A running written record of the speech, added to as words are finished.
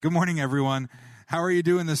Good morning, everyone. How are you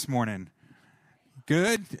doing this morning?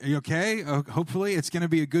 Good? Are you okay? Hopefully, it's going to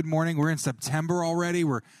be a good morning. We're in September already.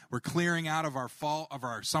 We're clearing out of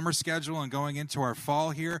our summer schedule and going into our fall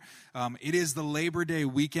here. It is the Labor Day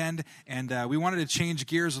weekend, and we wanted to change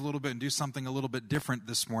gears a little bit and do something a little bit different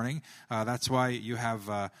this morning. That's why you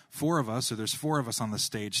have four of us, or there's four of us on the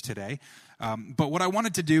stage today. But what I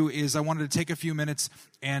wanted to do is I wanted to take a few minutes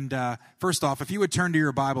and first off, if you would turn to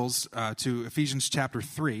your Bibles to Ephesians chapter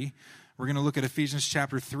 3. We're going to look at Ephesians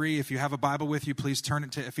chapter 3. If you have a Bible with you, please turn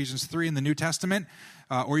it to Ephesians 3 in the New Testament,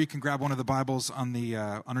 or you can grab one of the Bibles on the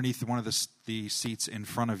underneath one of the seats in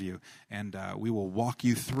front of you, and we will walk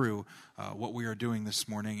you through what we are doing this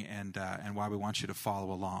morning and why we want you to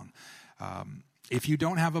follow along. If you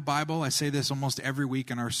don't have a Bible, I say this almost every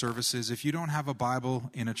week in our services, if you don't have a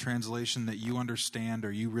Bible in a translation that you understand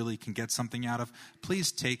or you really can get something out of,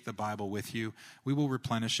 please take the Bible with you. We will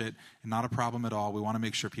replenish it. Not a problem at all. We want to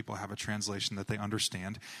make sure people have a translation that they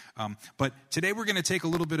understand. But today we're going to take a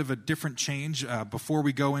little bit of a different change before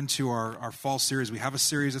we go into our fall series. We have a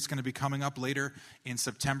series that's going to be coming up later in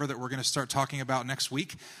September that we're going to start talking about next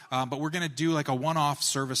week. But we're going to do like a one-off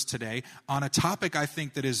service today on a topic I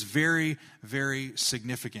think that is very, very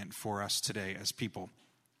significant for us today as people.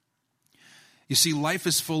 You see, life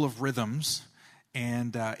is full of rhythms,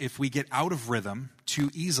 and if we get out of rhythm too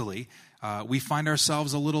easily, we find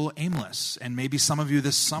ourselves a little aimless. And maybe some of you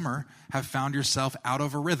this summer have found yourself out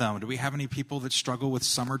of a rhythm. Do we have any people that struggle with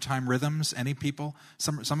summertime rhythms? Any people?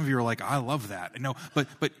 Some of you are like, I love that. No, but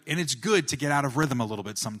and it's good to get out of rhythm a little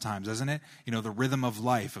bit sometimes, isn't it? You know, the rhythm of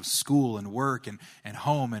life, of school and work and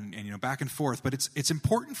home and you know, back and forth. But it's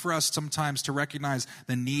important for us sometimes to recognize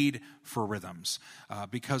the need for rhythms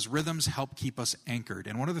because rhythms help keep us anchored.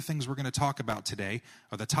 And one of the things we're going to talk about today,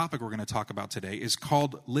 or the topic we're going to talk about today, is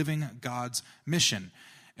called Living God's Mission.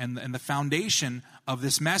 And the foundation of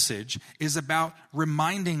this message is about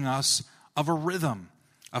reminding us of a rhythm,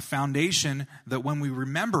 a foundation that when we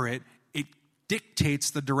remember it, it dictates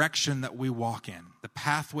the direction that we walk in, the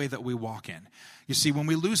pathway that we walk in. You see, when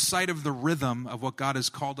we lose sight of the rhythm of what God has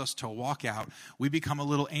called us to walk out, we become a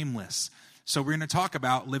little aimless. So we're going to talk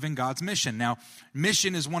about living God's mission. Now,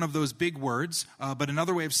 mission is one of those big words, but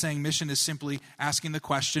another way of saying mission is simply asking the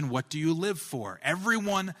question, what do you live for?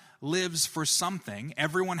 Everyone lives for something.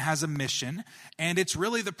 Everyone has a mission, and it's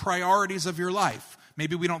really the priorities of your life.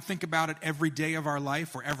 Maybe we don't think about it every day of our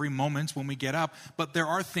life or every moment when we get up, but there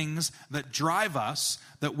are things that drive us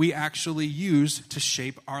that we actually use to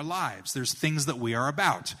shape our lives. There's things that we are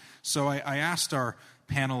about. So I asked our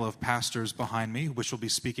panel of pastors behind me, which will be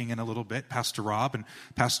speaking in a little bit, Pastor Rob and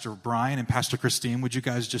Pastor Brian and Pastor Christine. Would you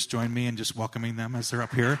guys just join me in just welcoming them as they're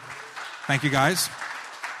up here? Thank you, guys.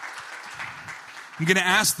 I'm going to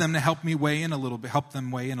ask them to help them weigh in a little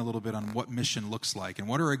bit on what mission looks like and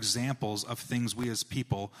what are examples of things we as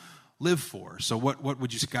people live for. So what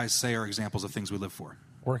would you guys say are examples of things we live for?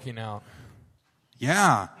 Working out.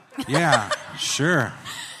 Yeah, sure.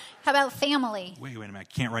 How about family? Wait a minute, I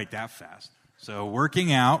can't write that fast. So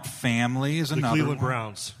working out, family is another one. The Cleveland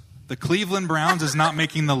Browns. The Cleveland Browns is not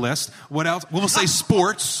making the list. What else? We'll say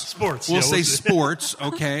sports. Sports. We'll say sports,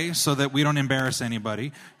 okay, so that we don't embarrass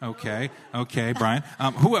anybody. Okay, Brian.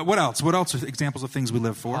 What else? What else are examples of things we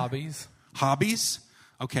live for? Hobbies?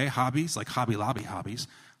 Okay, hobbies, like Hobby Lobby hobbies.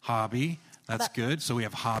 Hobby, that's good. So we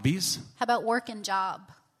have hobbies. How about work and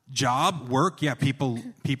job? Job, work, yeah,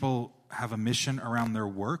 people have a mission around their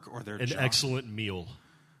work or their job. An excellent meal.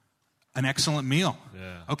 An excellent meal.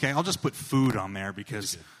 Yeah. Okay, I'll just put food on there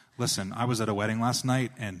because, listen, I was at a wedding last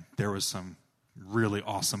night and there was some really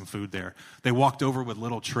awesome food there. They walked over with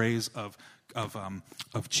little trays of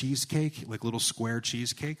cheesecake, like little square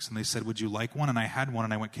cheesecakes, and they said, "Would you like one?" And I had one,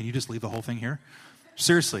 and I went, "Can you just leave the whole thing here?"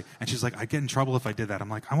 Seriously. And she's like, "I'd get in trouble if I did that." I'm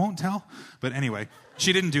like, "I won't tell." But anyway,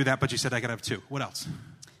 she didn't do that, but she said I could have two. What else?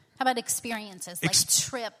 How about experiences, like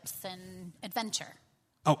trips and adventure?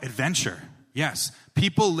 Oh, adventure. Yes.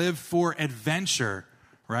 People live for adventure,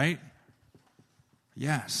 right?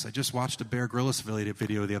 Yes. I just watched a Bear Grylls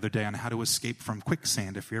video the other day on how to escape from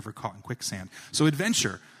quicksand if you're ever caught in quicksand. So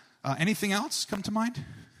adventure. Anything else come to mind?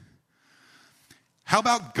 How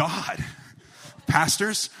about God?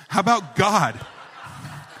 Pastors, how about God?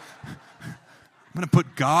 I'm going to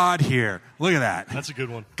put God here. Look at that. That's a good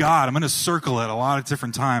one. God. I'm going to circle it a lot of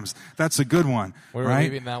different times. That's a good one. We were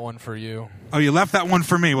leaving that one for you. Oh, you left that one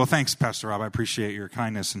for me. Well, thanks, Pastor Rob. I appreciate your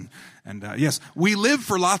kindness. And yes, we live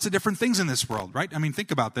for lots of different things in this world, right? I mean,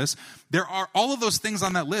 think about this. There are all of those things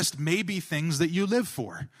on that list may be things that you live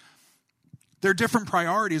for. They're different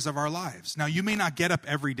priorities of our lives. Now, you may not get up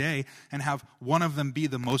every day and have one of them be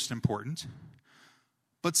the most important,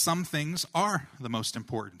 but some things are the most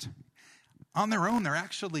important. On their own, they're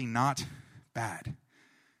actually not bad.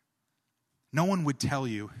 No one would tell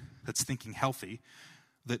you that's thinking healthy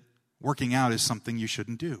that working out is something you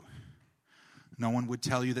shouldn't do. No one would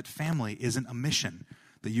tell you that family isn't a mission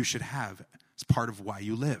that you should have as part of why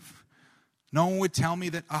you live. No one would tell me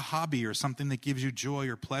that a hobby or something that gives you joy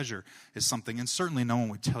or pleasure is something, and certainly no one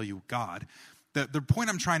would tell you God. The point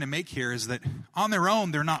I'm trying to make here is that on their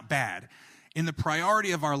own, they're not bad. In the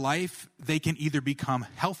priority of our life, they can either become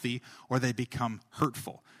healthy or they become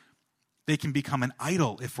hurtful. They can become an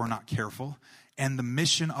idol if we're not careful, and the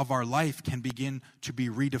mission of our life can begin to be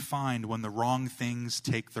redefined when the wrong things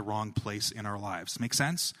take the wrong place in our lives. Make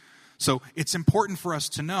sense? So it's important for us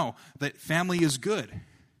to know that family is good.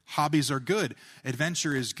 Hobbies are good.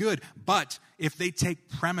 Adventure is good. But if they take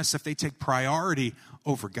priority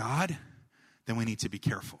over God, then we need to be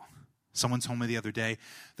careful. Someone told me the other day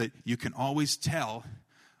that you can always tell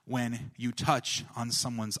when you touch on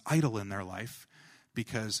someone's idol in their life,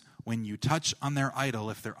 because when you touch on their idol,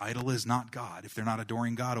 if their idol is not God, if they're not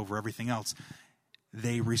adoring God over everything else,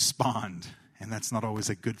 they respond, and that's not always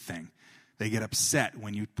a good thing. They get upset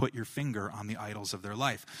when you put your finger on the idols of their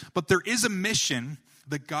life. But there is a mission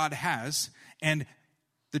that God has, and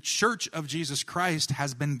the Church of Jesus Christ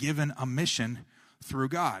has been given a mission through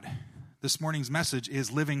God. This morning's message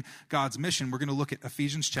is living God's mission. We're going to look at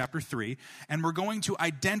Ephesians chapter 3, and we're going to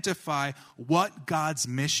identify what God's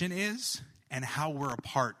mission is and how we're a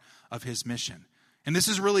part of his mission. And this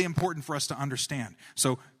is really important for us to understand.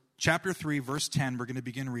 So chapter 3, verse 10, we're going to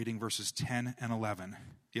begin reading verses 10 and 11.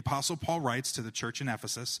 The Apostle Paul writes to the church in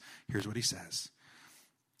Ephesus. Here's what he says.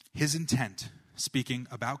 His intent, speaking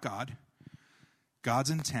about God, God's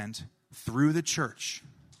intent through the church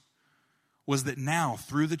was that now,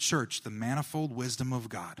 through the church, the manifold wisdom of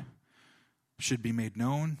God should be made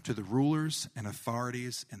known to the rulers and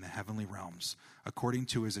authorities in the heavenly realms, according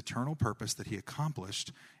to his eternal purpose that he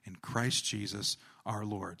accomplished in Christ Jesus our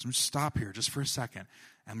Lord. So let's stop here just for a second,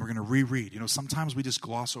 and we're going to reread. Sometimes we just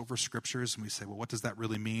gloss over scriptures, and we say, well, what does that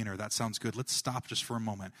really mean? Or that sounds good. Let's stop just for a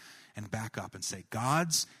moment and back up and say,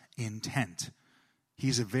 God's intent.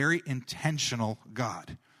 He's a very intentional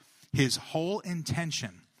God. His whole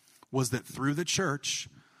intention was that through the church,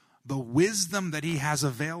 the wisdom that he has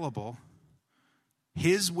available,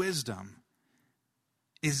 his wisdom,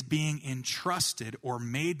 is being entrusted or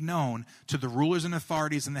made known to the rulers and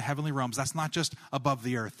authorities in the heavenly realms. That's not just above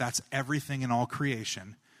the earth. That's everything in all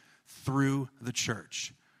creation through the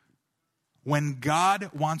church. When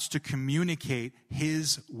God wants to communicate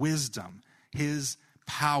his wisdom, his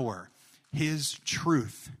power, his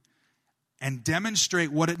truth, and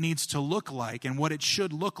demonstrate what it needs to look like and what it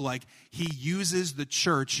should look like, he uses the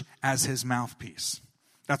church as his mouthpiece.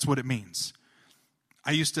 That's what it means.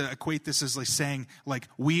 I used to equate this as saying,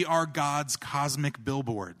 we are God's cosmic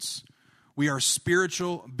billboards. We are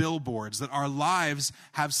spiritual billboards, that our lives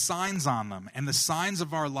have signs on them, and the signs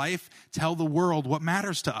of our life tell the world what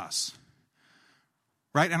matters to us.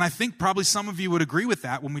 Right? And I think probably some of you would agree with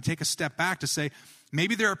that when we take a step back to say,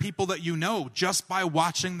 maybe there are people that you know, just by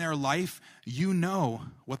watching their life, you know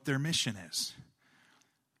what their mission is.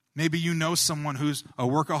 Maybe you know someone who's a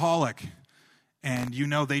workaholic, and you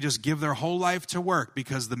know they just give their whole life to work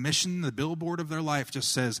because the mission, the billboard of their life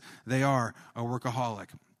just says they are a workaholic.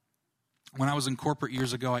 When I was in corporate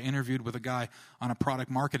years ago, I interviewed with a guy on a product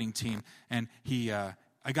marketing team, and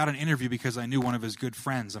I got an interview because I knew one of his good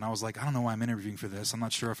friends, and I was like, I don't know why I'm interviewing for this. I'm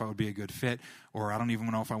not sure if I would be a good fit, or I don't even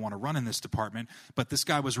know if I want to run in this department. But this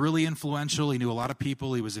guy was really influential. He knew a lot of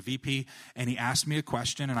people. He was a VP, and he asked me a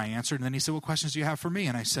question, and I answered. And then he said, what questions do you have for me?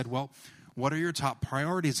 And I said, well, what are your top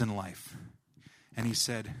priorities in life? And he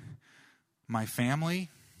said, my family,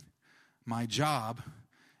 my job,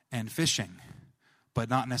 and fishing, but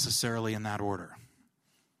not necessarily in that order.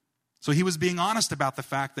 So he was being honest about the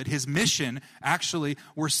fact that his mission actually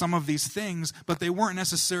were some of these things, but they weren't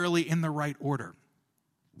necessarily in the right order.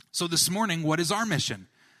 So this morning, what is our mission?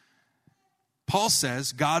 Paul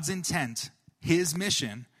says God's intent, his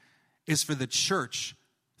mission, is for the church.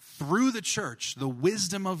 Through the church, the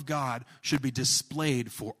wisdom of God should be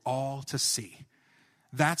displayed for all to see.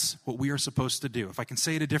 That's what we are supposed to do. If I can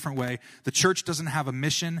say it a different way, the church doesn't have a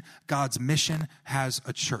mission. God's mission has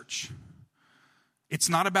a church. It's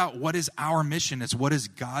not about what is our mission. It's what is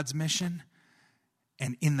God's mission.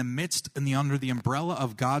 And in the midst and under the umbrella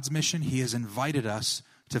of God's mission, he has invited us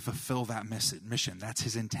to fulfill that mission. That's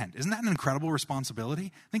his intent. Isn't that an incredible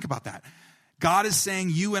responsibility? Think about that. God is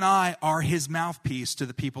saying you and I are his mouthpiece to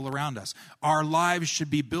the people around us. Our lives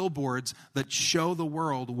should be billboards that show the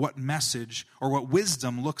world what message or what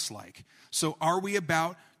wisdom looks like. So are we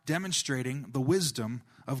about demonstrating the wisdom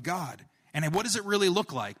of God. And what does it really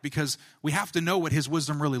look like? Because we have to know what his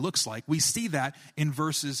wisdom really looks like. We see that in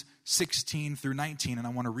verses 16 through 19, and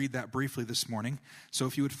I want to read that briefly this morning. So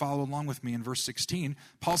if you would follow along with me in verse 16,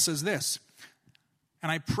 Paul says this, "And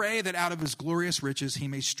I pray that out of his glorious riches he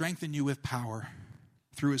may strengthen you with power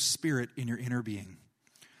through his Spirit in your inner being,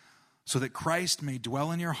 so that Christ may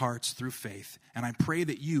dwell in your hearts through faith. And I pray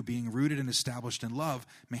that you, being rooted and established in love,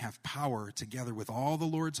 may have power, together with all the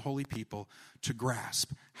Lord's holy people, to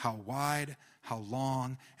grasp how wide, how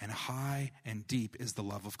long, and high and deep is the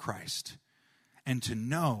love of Christ, and to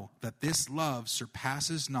know that this love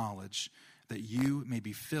surpasses knowledge, that you may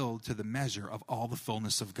be filled to the measure of all the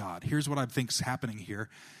fullness of God." Here's what I think is happening here.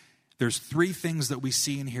 There's three things that we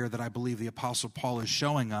see in here that I believe the Apostle Paul is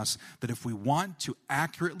showing us, that if we want to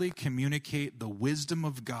accurately communicate the wisdom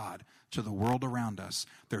of God to the world around us,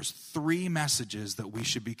 there's three messages that we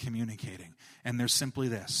should be communicating. And there's simply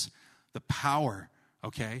this: the power,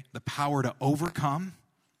 the power to overcome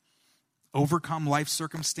life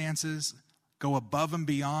circumstances, go above and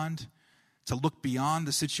beyond, to look beyond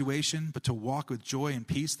the situation, but to walk with joy and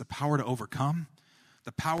peace, the power to overcome.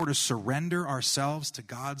 The power to surrender ourselves to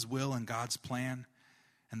God's will and God's plan,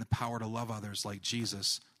 and the power to love others like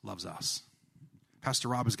Jesus loves us. Pastor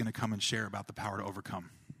Rob is going to come and share about the power to overcome.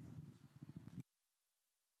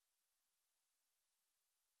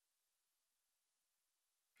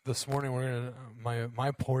 This morning, we're gonna my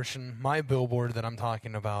portion, my billboard that I'm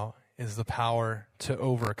talking about is the power to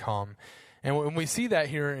overcome. And when we see that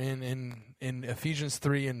here in Ephesians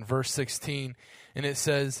 3 and verse 16, and it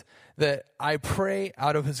says that I pray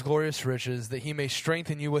out of his glorious riches that he may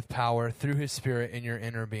strengthen you with power through his Spirit in your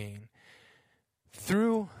inner being.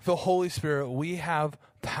 Through the Holy Spirit, we have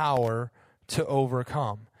power to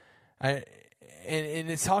overcome. And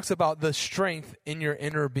it talks about the strength in your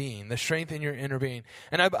inner being, the strength in your inner being.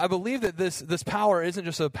 And I believe that this power isn't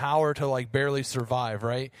just a power to like barely survive,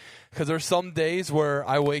 right? Because there's some days where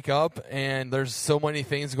I wake up and there's so many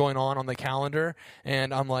things going on the calendar,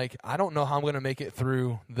 and I'm like, I don't know how I'm going to make it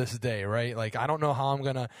through this day, right? Like I don't know how I'm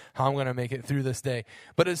gonna make it through this day.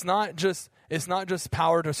 But it's not just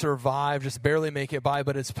power to survive, just barely make it by,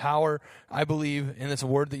 but it's power, I believe, in this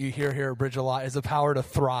word that you hear here at Bridge a lot, is the power to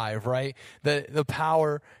thrive, right? The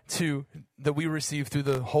power that we receive through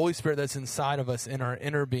the Holy Spirit that's inside of us in our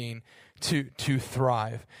inner being to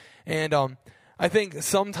thrive. And I think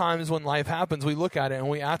sometimes when life happens, we look at it and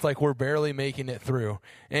we act like we're barely making it through.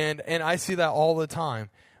 And I see that all the time.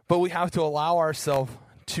 But we have to allow ourselves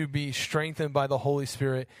to be strengthened by the Holy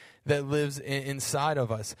Spirit that lives inside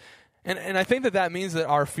of us. And I think that means that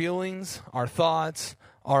our feelings, our thoughts,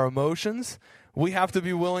 our emotions, we have to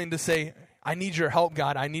be willing to say, I need your help,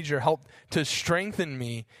 God. I need your help to strengthen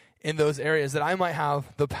me in those areas that I might have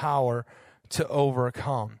the power to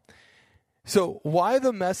overcome. So why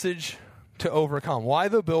the message to overcome? Why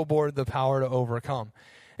the billboard, the power to overcome?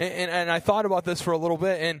 And I thought about this for a little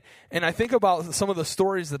bit, and I think about some of the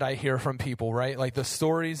stories that I hear from people, right? Like the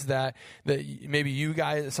stories that maybe you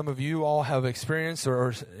guys, some of you all have experienced,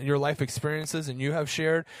 or your life experiences, and you have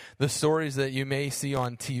shared, the stories that you may see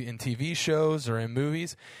in TV shows or in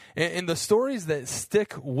movies. And the stories that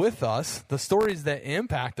stick with us, the stories that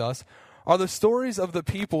impact us, are the stories of the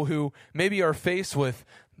people who maybe are faced with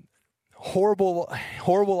horrible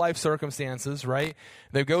life circumstances, right?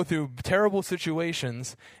 They go through terrible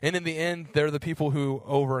situations, and in the end, they're the people who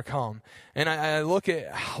overcome. And I look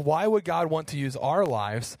at why would God want to use our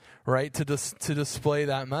lives, right, to display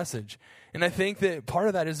that message? And I think that part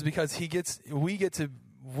of that is because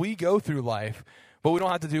we go through life, but we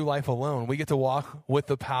don't have to do life alone. We get to walk with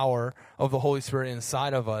the power of the Holy Spirit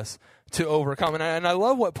inside of us to overcome. And I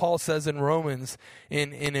love what Paul says in Romans,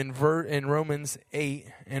 in Romans 8,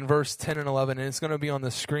 in verse 10 and 11, and it's going to be on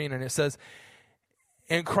the screen, and it says,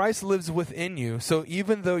 and Christ lives within you, so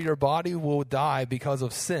even though your body will die because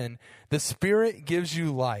of sin, the Spirit gives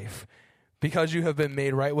you life because you have been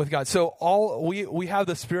made right with God. So we have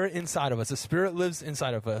the Spirit inside of us. The Spirit lives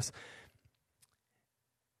inside of us.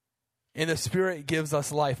 And the Spirit gives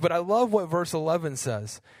us life. But I love what verse 11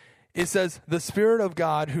 says. It says, the Spirit of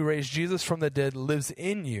God who raised Jesus from the dead lives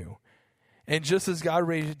in you. And just as God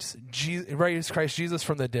raised Christ Jesus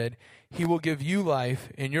from the dead, he will give you life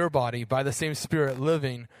in your body by the same Spirit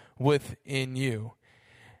living within you.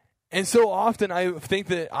 And so often I think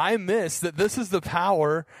that I miss that this is the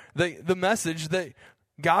power, the message that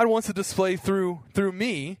God wants to display through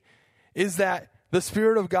me, is that the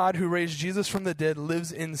Spirit of God who raised Jesus from the dead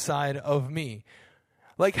lives inside of me.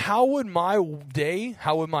 Like, how would my day,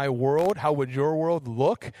 how would my world, how would your world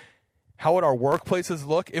look? How would our workplaces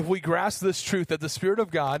look if we grasp this truth that the Spirit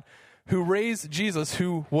of God who raised Jesus,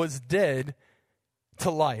 who was dead,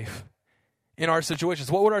 to life in our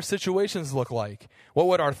situations? What would our situations look like? What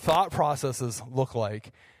would our thought processes look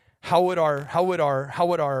like? How would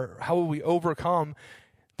we overcome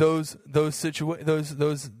those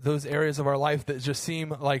areas of our life that just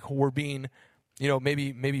seem like we're being,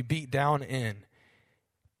 maybe beat down in?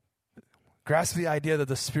 Grasp the idea that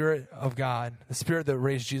the Spirit of God, the Spirit that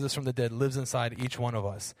raised Jesus from the dead, lives inside each one of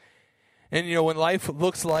us. And, when life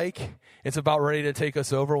looks like it's about ready to take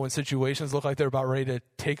us over, when situations look like they're about ready to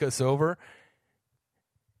take us over,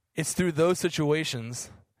 it's through those situations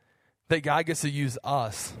that God gets to use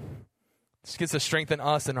us. He gets to strengthen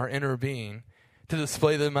us in our inner being to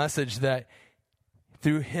display the message that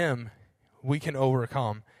through Him we can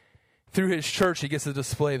overcome. Through His church, He gets to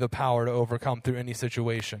display the power to overcome through any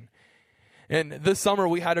situation. And this summer,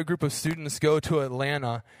 we had a group of students go to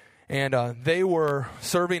Atlanta, and they were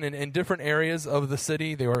serving in different areas of the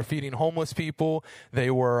city. They were feeding homeless people.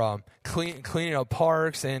 They were cleaning up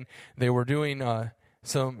parks, and they were doing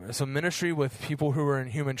some ministry with people who were in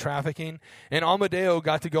human trafficking. And Amadeo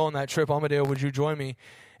got to go on that trip. Amadeo, would you join me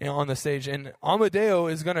on the stage? And Amadeo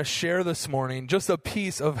is going to share this morning just a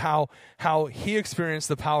piece of how he experienced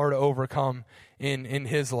the power to overcome in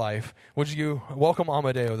his life. Would you welcome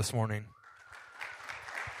Amadeo this morning?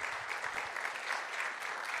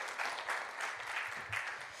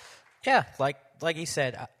 Yeah, like he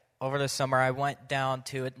said, over the summer I went down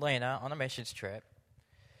to Atlanta on a missions trip.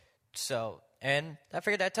 And I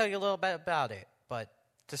figured I'd tell you a little bit about it. But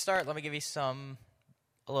to start, let me give you a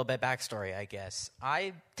little bit backstory, I guess.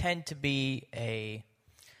 I tend to be a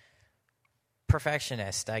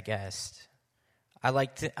perfectionist, I guess. I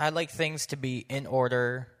like things to be in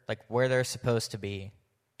order, like where they're supposed to be.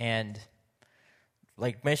 And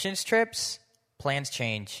like missions trips, plans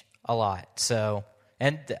change a lot.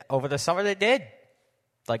 And over the summer they did.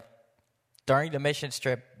 Like during the missions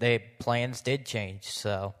trip, plans did change.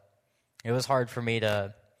 So it was hard for me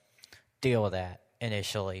to deal with that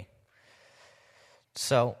initially.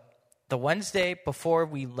 So the Wednesday before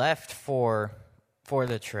we left for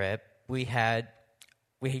the trip, we had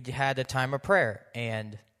a time of prayer,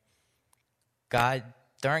 and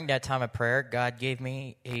during that time of prayer, God gave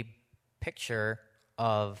me a picture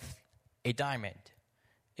of a diamond.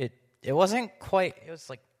 It wasn't quite.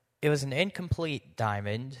 It was an incomplete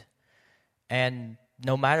diamond, and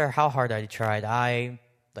no matter how hard I tried, I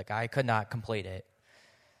could not complete it.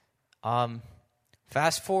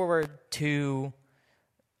 Fast forward to,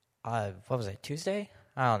 what was it, Tuesday?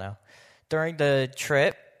 I don't know. During the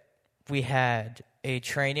trip, we had a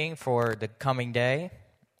training for the coming day,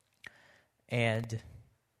 and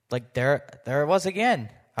there it was again.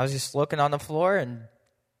 I was just looking on the floor, and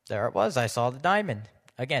there it was. I saw the diamond.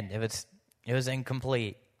 Again, it was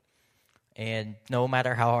incomplete. And no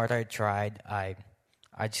matter how hard I tried, I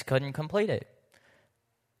just couldn't complete it.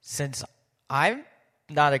 Since I'm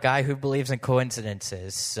not a guy who believes in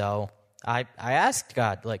coincidences, so I asked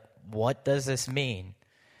God, what does this mean?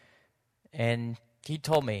 And He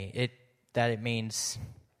told me that it means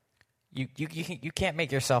you can't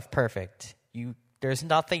make yourself perfect. There's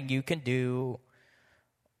nothing you can do,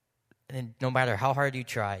 and no matter how hard you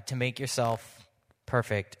try, to make yourself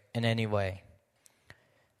perfect in any way.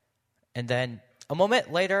 And then a moment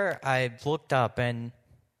later, I looked up, and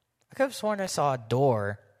I could have sworn I saw a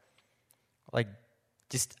door,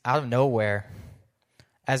 just out of nowhere,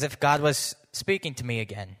 as if God was speaking to me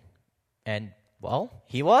again. And, well,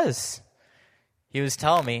 He was. He was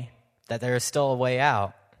telling me that there is still a way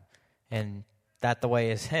out, and that the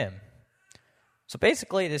way is Him. So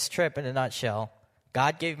basically, this trip, in a nutshell,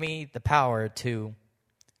 God gave me the power to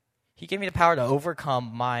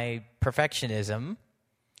overcome my perfectionism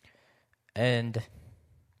and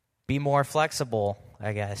be more flexible,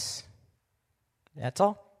 I guess. That's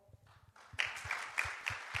all.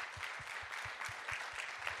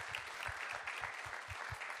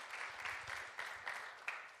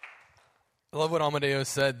 I love what Amadeo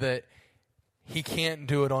said, that he can't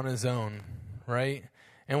do it on his own, right?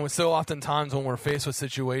 And so oftentimes when we're faced with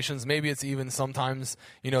situations, maybe it's even sometimes,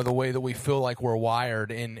 the way that we feel like we're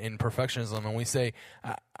wired in perfectionism, and we say,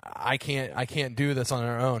 I can't do this on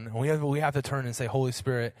our own. And we have to turn and say, Holy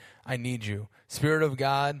Spirit, I need you. Spirit of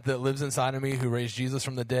God that lives inside of me, who raised Jesus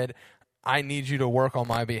from the dead, I need you to work on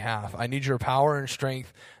my behalf. I need your power and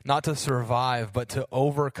strength, not to survive, but to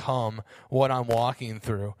overcome what I'm walking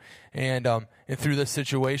through. And through this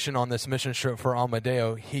situation on this mission trip for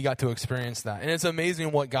Amadeo, he got to experience that. And it's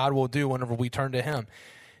amazing what God will do whenever we turn to Him.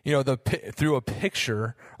 Through a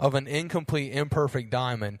picture of an incomplete, imperfect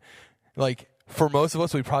diamond, for most of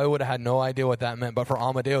us, we probably would have had no idea what that meant. But for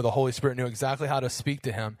Amadeo, the Holy Spirit knew exactly how to speak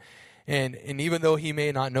to him. And even though he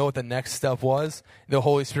may not know what the next step was, the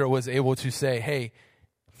Holy Spirit was able to say, hey,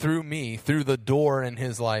 through me, through the door in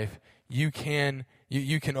his life, you can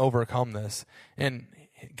overcome this. And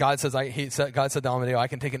God says, God said to Amadeo, I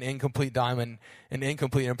can take an incomplete diamond, an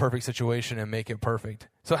incomplete, imperfect situation and make it perfect.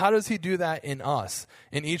 So how does he do that in us,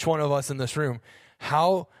 in each one of us in this room?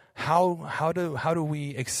 How do we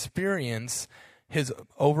experience his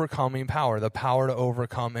overcoming power, the power to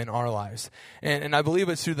overcome in our lives? And I believe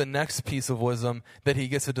it's through the next piece of wisdom that he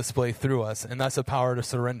gets to display through us, and that's the power to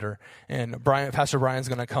surrender. And Pastor Brian's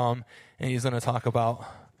going to come, and he's going to talk about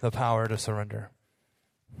the power to surrender.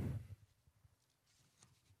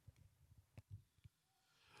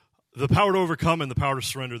 The power to overcome and the power to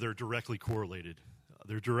surrender, they're directly correlated.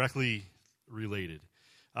 They're directly related.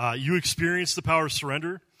 You experience the power to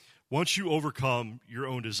surrender once you overcome your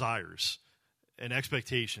own desires and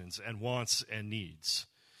expectations and wants and needs.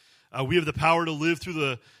 We have the power to live through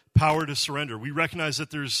the power to surrender. We recognize that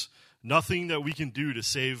there's nothing that we can do to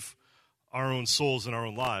save our own souls and our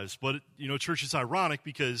own lives. But, church, it's ironic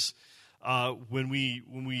because when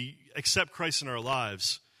we accept Christ in our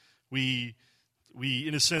lives, we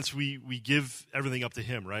in a sense, we give everything up to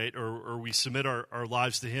him, right? Or we submit our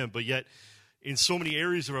lives to him. But yet, in so many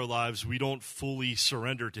areas of our lives, we don't fully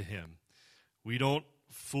surrender to him. We don't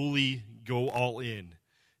fully go all in.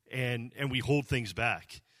 And we hold things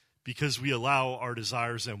back because we allow our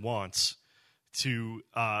desires and wants to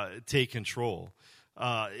take control.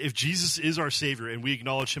 If Jesus is our Savior and we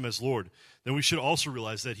acknowledge him as Lord, then we should also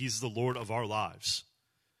realize that he's the Lord of our lives,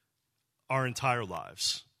 our entire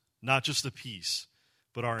lives. Not just a piece,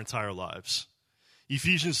 but our entire lives.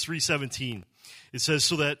 Ephesians 3:17, it says,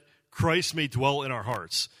 so that Christ may dwell in our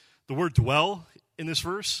hearts. The word dwell in this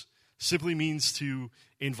verse simply means to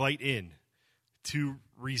invite in, to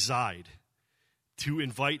reside, to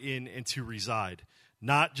invite in and to reside.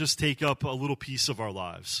 Not just take up a little piece of our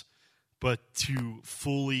lives, but to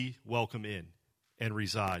fully welcome in and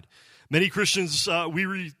reside. Many Christians,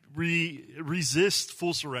 we resist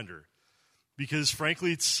full surrender. Because,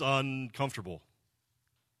 frankly, it's uncomfortable,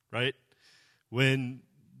 right? When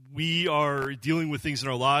we are dealing with things in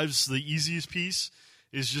our lives, the easiest piece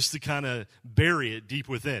is just to kind of bury it deep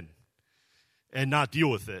within and not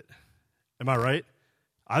deal with it. Am I right?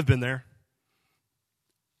 I've been there.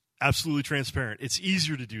 Absolutely transparent. It's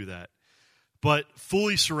easier to do that. But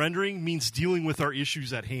fully surrendering means dealing with our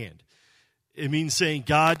issues at hand. It means saying,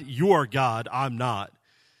 God, you are God, I'm not.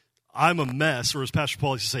 I'm a mess, or as Pastor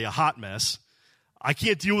Paul used to say, a hot mess. I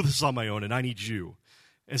can't deal with this on my own, and I need you.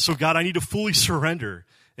 And so, God, I need to fully surrender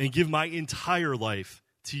and give my entire life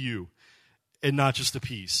to you and not just a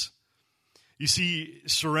piece. You see,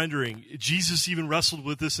 surrendering, Jesus even wrestled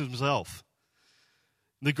with this himself.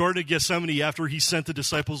 In the Garden of Gethsemane, after he sent the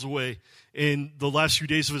disciples away in the last few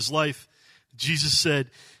days of his life, Jesus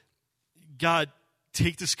said, God,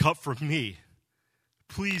 take this cup from me.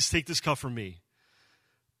 Please take this cup from me.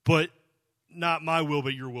 But not my will,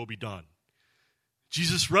 but your will be done.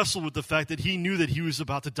 Jesus wrestled with the fact that he knew that he was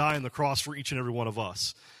about to die on the cross for each and every one of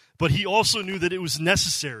us. But he also knew that it was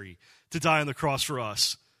necessary to die on the cross for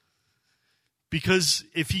us. Because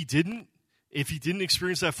if he didn't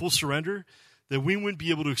experience that full surrender, then we wouldn't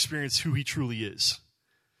be able to experience who he truly is.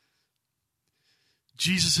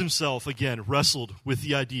 Jesus himself, again, wrestled with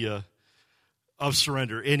the idea of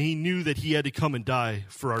surrender, and he knew that he had to come and die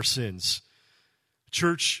for our sins.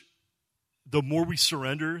 Church, the more we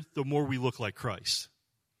surrender, the more we look like Christ.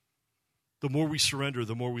 The more we surrender,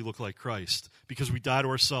 the more we look like Christ, because we die to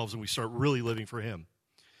ourselves and we start really living for him.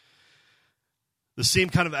 The same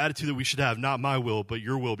kind of attitude that we should have, not my will, but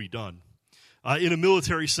your will be done. In a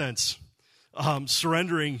military sense,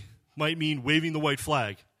 surrendering might mean waving the white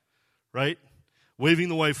flag, right? Waving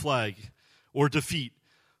the white flag or defeat.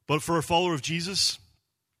 But for a follower of Jesus,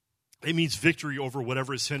 it means victory over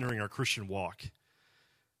whatever is hindering our Christian walk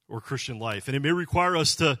or Christian life. And it may require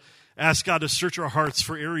us to ask God to search our hearts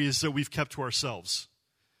for areas that we've kept to ourselves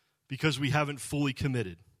because we haven't fully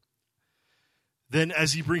committed. Then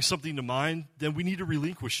as he brings something to mind, then we need to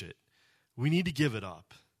relinquish it. We need to give it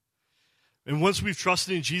up. And once we've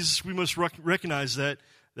trusted in Jesus, we must recognize that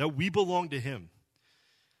we belong to him.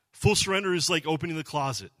 Full surrender is like opening the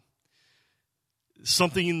closet.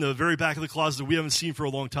 Something in the very back of the closet that we haven't seen for a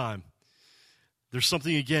long time. There's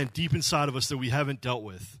something, again, deep inside of us that we haven't dealt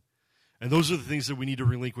with. And those are the things that we need to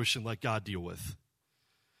relinquish and let God deal with.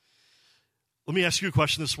 Let me ask you a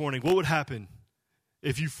question this morning. What would happen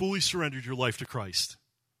if you fully surrendered your life to Christ?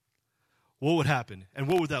 What would happen? And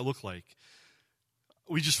what would that look like?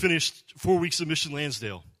 We just finished 4 weeks of Mission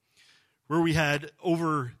Lansdale, where we had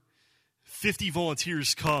over 50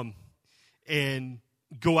 volunteers come and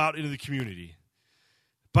go out into the community.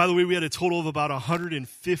 By the way, we had a total of about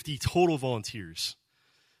 150 total volunteers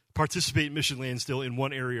participate in Mission Lansdale in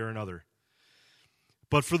one area or another.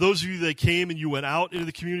 But for those of you that came and you went out into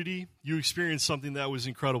the community, you experienced something that was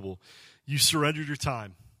incredible. You surrendered your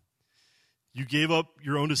time. You gave up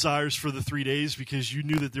your own desires for the 3 days because you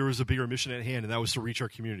knew that there was a bigger mission at hand, and that was to reach our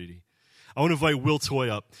community. I want to invite Will Toy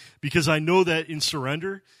up because I know that in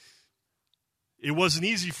surrender, it wasn't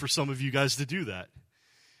easy for some of you guys to do that.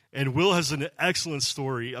 And Will has an excellent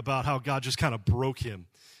story about how God just kind of broke him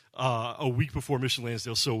a week before Mission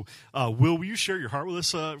Lansdale. So, will you share your heart with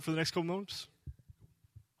us for the next couple moments?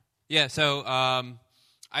 Yeah, so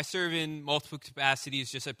I serve in multiple capacities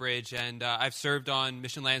just at Bridge, and I've served on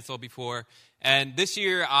Mission Lansdale before. And this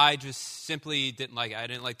year, I just simply didn't like it. I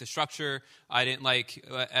didn't like the structure. I didn't like,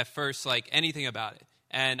 at first, like anything about it.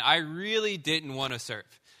 And I really didn't want to serve.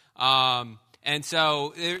 And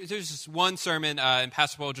so there's just one sermon, and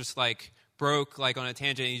Pastor Paul just like broke like on a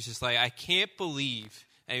tangent. And he's just like, I can't believe,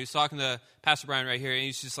 and he was talking to Pastor Brian right here, and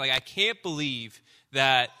he's just like, I can't believe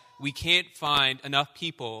that we can't find enough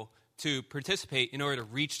people to participate in order to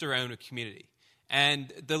reach their own community.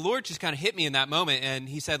 And the Lord just kind of hit me in that moment, and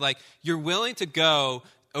he said, like, you're willing to go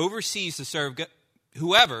overseas to serve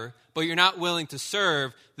whoever, but you're not willing to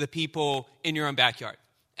serve the people in your own backyard.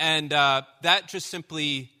 And that just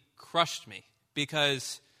simply crushed me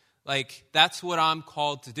because, like, that's what I'm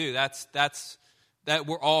called to do. That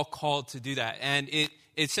we're all called to do that. And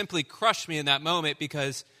it simply crushed me in that moment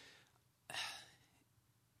because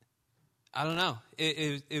I don't know.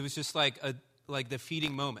 It was just like a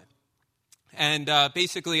defeating moment. And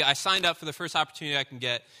basically, I signed up for the first opportunity I can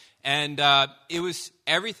get, and it was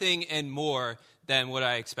everything and more than what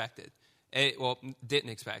I expected. Didn't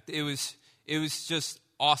expect. It was just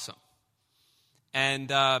awesome. And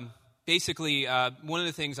basically, one of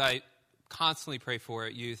the things I constantly pray for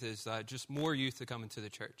at youth is just more youth to come into the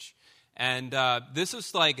church. And this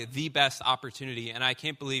was like the best opportunity, and I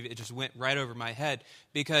can't believe it just went right over my head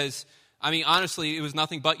because, I mean, honestly, it was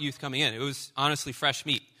nothing but youth coming in. It was honestly fresh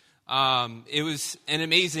meat. It was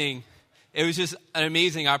just an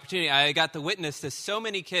amazing opportunity. I got to witness to so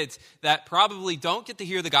many kids that probably don't get to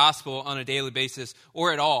hear the gospel on a daily basis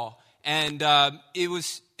or at all. And it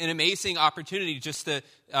was an amazing opportunity just to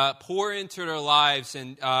pour into their lives.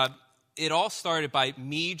 And it all started by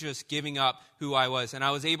me just giving up who I was. And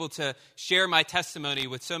I was able to share my testimony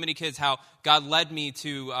with so many kids, how God led me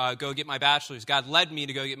to go get my bachelor's. God led me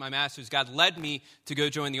to go get my master's. God led me to go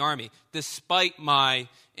join the Army, despite my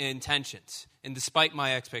intentions and despite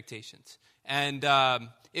my expectations. And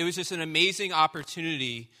it was just an amazing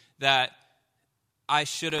opportunity that I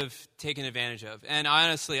should have taken advantage of. And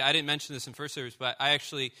honestly, I didn't mention this in first service, but I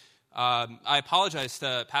actually I apologize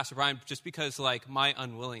to Pastor Brian just because, like, my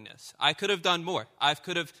unwillingness. I could have done more. I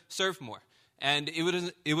could have served more. And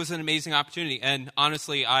it was an amazing opportunity. And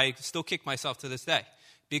honestly, I still kick myself to this day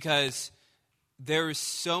because there was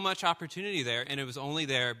so much opportunity there, and it was only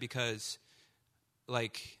there because,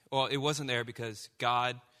 it wasn't there because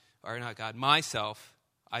myself,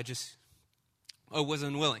 I was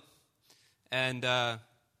unwilling. And, yeah.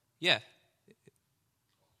 Thanks,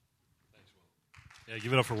 Will. Yeah,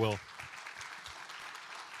 give it up for Will.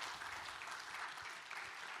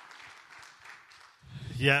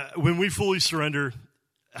 Yeah, when we fully surrender,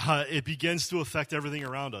 it begins to affect everything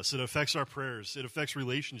around us. It affects our prayers. It affects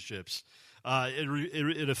relationships.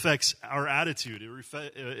 It affects our attitude.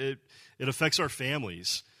 It affects our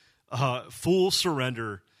families. Full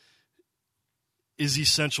surrender is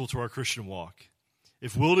essential to our Christian walk.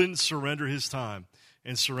 If Will didn't surrender his time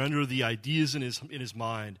and surrender the ideas in his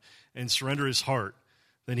mind and surrender his heart,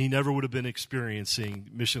 then he never would have been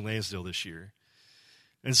experiencing Mission Lansdale this year.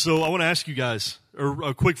 And so I want to ask you guys,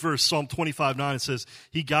 a quick verse, Psalm 25:9, it says,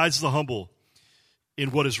 He guides the humble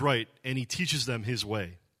in what is right, and He teaches them His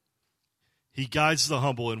way. He guides the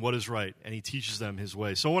humble in what is right, and He teaches them His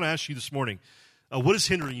way. So I want to ask you this morning, what is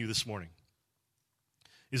hindering you this morning?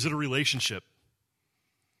 Is it a relationship?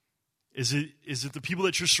 Is it the people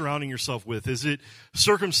that you're surrounding yourself with? Is it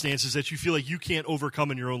circumstances that you feel like you can't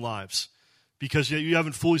overcome in your own lives because you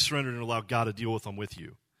haven't fully surrendered and allowed God to deal with them with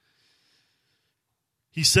you?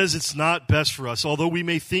 He says it's not best for us. Although we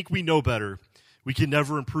may think we know better, we can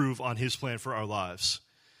never improve on His plan for our lives.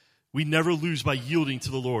 We never lose by yielding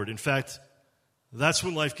to the Lord. In fact, that's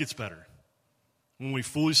when life gets better. When we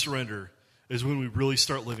fully surrender is when we really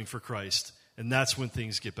start living for Christ, and that's when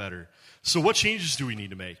things get better. So what changes do we need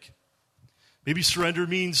to make? Maybe surrender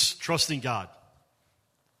means trusting God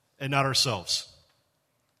and not ourselves.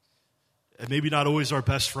 And maybe not always our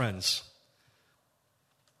best friends.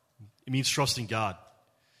 It means trusting God.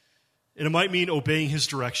 And it might mean obeying his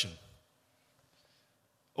direction.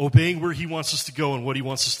 Obeying where he wants us to go and what he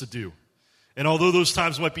wants us to do. And although those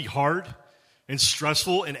times might be hard and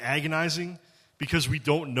stressful and agonizing because we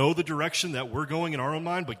don't know the direction that we're going in our own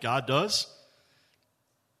mind, but God does,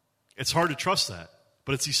 it's hard to trust that,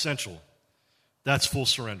 but it's essential. That's full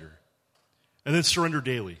surrender. And then surrender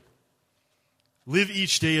daily. Live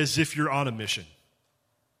each day as if you're on a mission.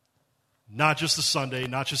 Not just a Sunday,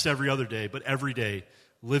 not just every other day, but every day,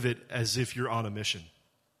 live it as if you're on a mission.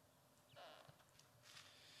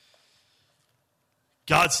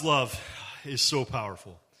 God's love is so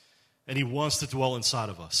powerful, and he wants to dwell inside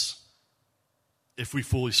of us if we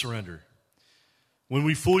fully surrender. When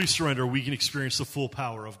we fully surrender, we can experience the full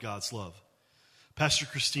power of God's love. Pastor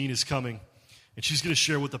Christine is coming, and she's going to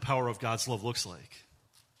share what the power of God's love looks like.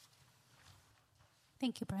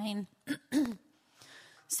 Thank you, Brian.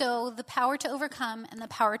 So the power to overcome and the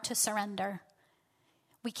power to surrender.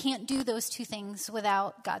 We can't do those two things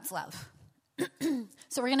without God's love.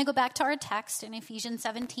 So we're going to go back to our text in Ephesians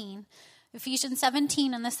 17. Ephesians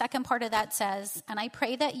 17 and the second part of that says, "And I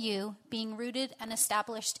pray that you, being rooted and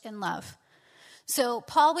established in love." So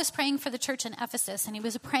Paul was praying for the church in Ephesus, and he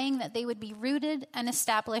was praying that they would be rooted and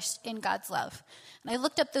established in God's love. And I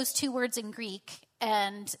looked up those two words in Greek,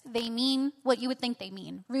 and they mean what you would think they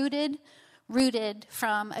mean. Rooted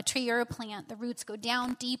from a tree or a plant. The roots go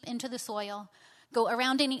down deep into the soil, go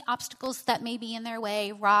around any obstacles that may be in their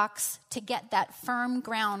way, rocks, to get that firm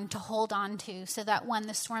ground to hold on to so that when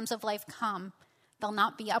the storms of life come, they'll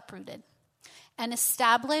not be uprooted. And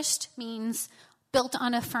established means built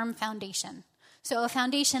on a firm foundation. So a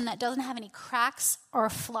foundation that doesn't have any cracks or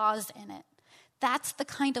flaws in it. That's the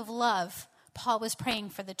kind of love Paul was praying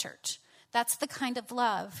for the church. That's the kind of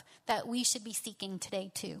love that we should be seeking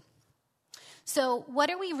today too. So what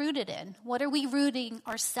are we rooted in? What are we rooting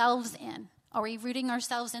ourselves in? Are we rooting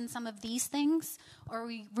ourselves in some of these things? Or are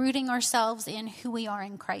we rooting ourselves in who we are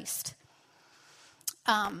in Christ?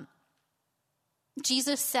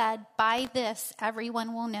 Jesus said, "By this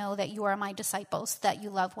everyone will know that you are my disciples, that you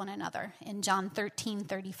love one another," in John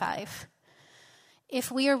 13:35.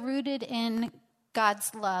 If we are rooted in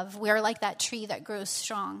God's love, we are like that tree that grows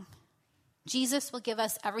strong. Jesus will give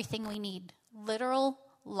us everything we need. Literal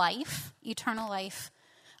life, eternal life,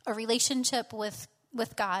 a relationship with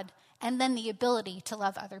God, and then the ability to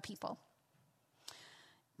love other people.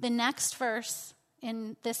 The next verse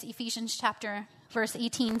in this Ephesians chapter, verse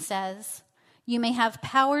 18 says, "You may have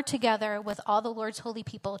power together with all the Lord's holy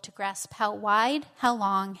people to grasp how wide, how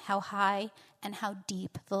long, how high, and how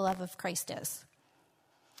deep the love of Christ is."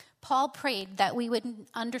 Paul prayed that we would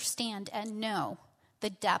understand and know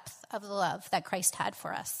the depth of the love that Christ had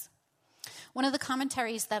for us. One of the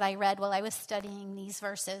commentaries that I read while I was studying these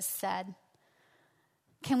verses said,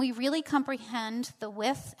 "Can we really comprehend the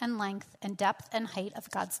width and length and depth and height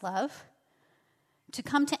of God's love? To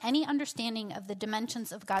come to any understanding of the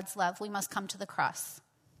dimensions of God's love, we must come to the cross."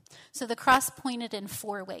 So the cross pointed in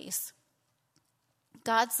 4 ways.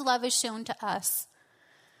 God's love is shown to us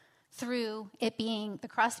through the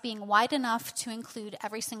cross being wide enough to include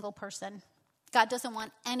every single person. God doesn't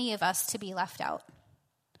want any of us to be left out.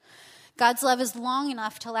 God's love is long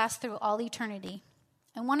enough to last through all eternity.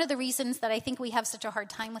 And one of the reasons that I think we have such a hard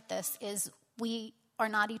time with this is we are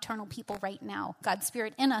not eternal people right now. God's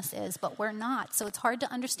Spirit in us is, but we're not. So it's hard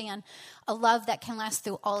to understand a love that can last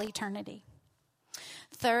through all eternity.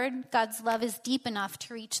 Third, God's love is deep enough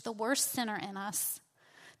to reach the worst sinner in us.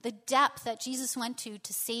 The depth that Jesus went to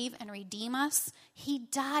save and redeem us, he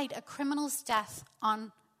died a criminal's death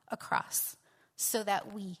on a cross so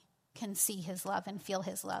that we can see his love and feel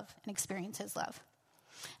his love and experience his love.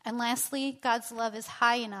 And lastly, God's love is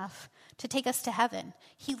high enough to take us to heaven.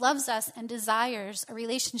 He loves us and desires a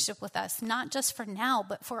relationship with us, not just for now,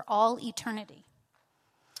 but for all eternity.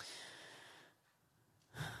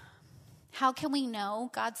 How can we know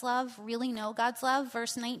God's love, really know God's love?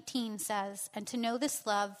 Verse 19 says, "And to know this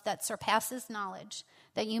love that surpasses knowledge,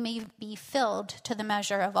 that you may be filled to the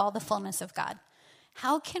measure of all the fullness of God."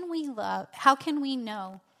 How can we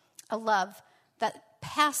know a love that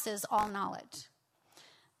passes all knowledge?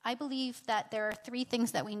 I believe that there are 3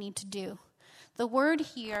 things that we need to do. The word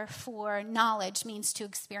here for knowledge means to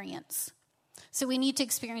experience. So we need to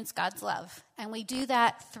experience God's love. And we do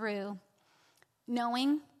that through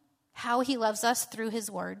knowing how he loves us through his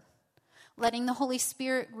word, letting the Holy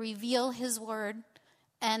Spirit reveal his word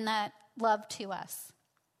and that love to us,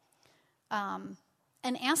 and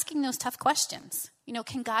asking those tough questions.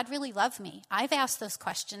 Can God really love me? I've asked those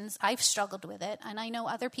questions. I've struggled with it, and I know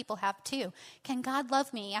other people have too. Can God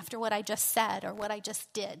love me after what I just said or what I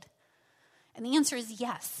just did? And the answer is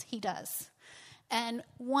yes, he does. And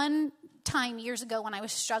one time years ago when I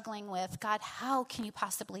was struggling with, God, how can you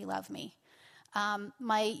possibly love me?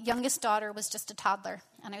 My youngest daughter was just a toddler,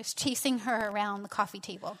 and I was chasing her around the coffee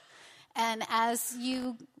table. And as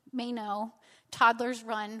you may know, toddlers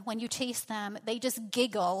run. When you chase them, they just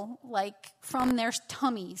giggle like from their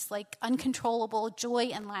tummies, like uncontrollable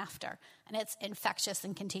joy and laughter. And it's infectious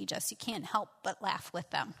and contagious. You can't help but laugh with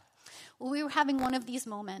them. Well, we were having one of these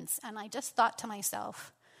moments, and I just thought to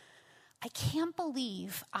myself, I can't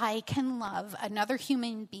believe I can love another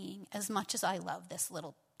human being as much as I love this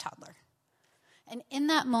little toddler. And in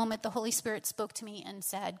that moment, the Holy Spirit spoke to me and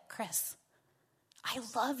said, Chris, I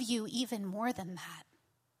love you even more than that.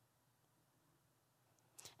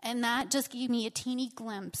 And that just gave me a teeny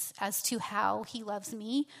glimpse as to how he loves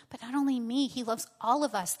me, but not only me, he loves all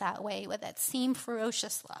of us that way with that same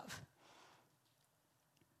ferocious love.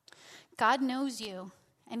 God knows you,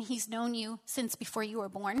 and he's known you since before you were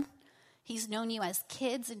born. He's known you as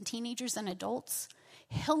kids and teenagers and adults.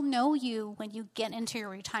 He'll know you when you get into your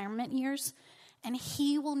retirement years, and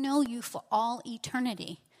he will know you for all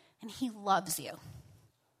eternity, and he loves you.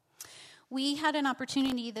 We had an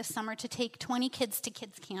opportunity this summer to take 20 kids to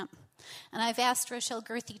kids camp, and I've asked Rochelle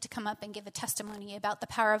Gerthy to come up and give a testimony about the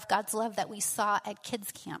power of God's love that we saw at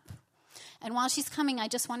kids camp. And while she's coming, I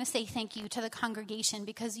just want to say thank you to the congregation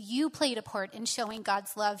because you played a part in showing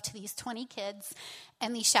God's love to these 20 kids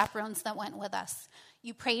and these chaperones that went with us.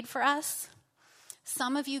 You prayed for us.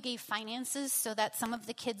 Some of you gave finances so that some of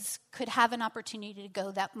the kids could have an opportunity to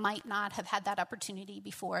go that might not have had that opportunity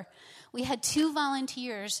before. We had 2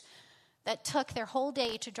 volunteers that took their whole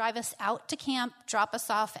day to drive us out to camp, drop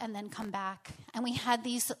us off, and then come back. And we had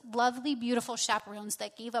these lovely, beautiful chaperones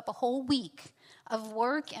that gave up a whole week of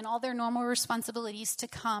work and all their normal responsibilities to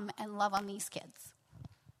come and love on these kids.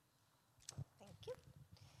 Thank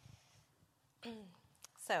you.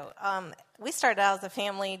 So we started out as a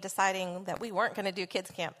family deciding that we weren't going to do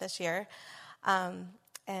kids camp this year. And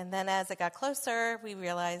then as it got closer, we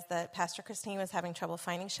realized that Pastor Christine was having trouble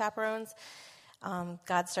finding chaperones.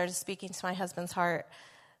 God started speaking to my husband's heart,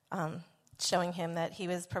 showing him that he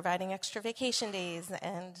was providing extra vacation days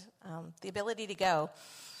and the ability to go.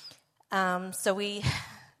 So we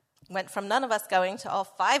went from none of us going to all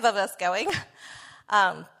 5 of us going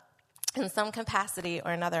in some capacity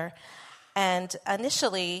or another. And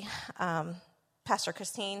initially, Pastor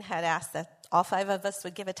Christine had asked that all 5 of us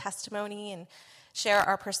would give a testimony and share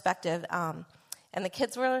our perspective. And the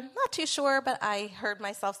kids were not too sure, but I heard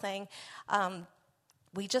myself saying,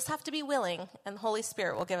 we just have to be willing, and the Holy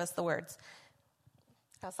Spirit will give us the words.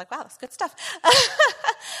 I was like, wow, that's good stuff.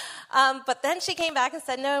 But then she came back and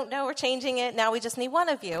said, no, we're changing it. Now we just need one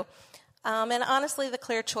of you. And honestly, the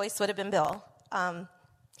clear choice would have been Bill.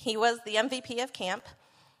 He was the MVP of camp,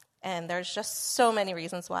 and there's just so many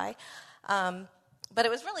reasons why. But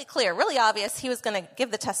it was really clear, really obvious he was going to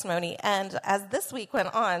give the testimony. And as this week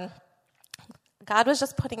went on, God was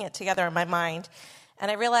just putting it together in my mind. And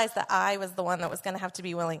I realized that I was the one that was going to have to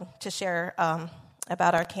be willing to share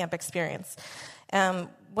about our camp experience.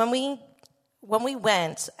 When we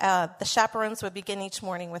went, the chaperones would begin each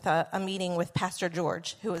morning with a meeting with Pastor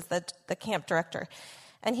George, who was the camp director.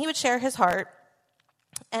 And he would share his heart.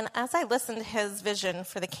 And as I listened to his vision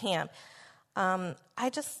for the camp,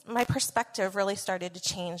 my perspective really started to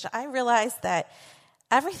change. I realized that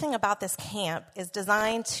everything about this camp is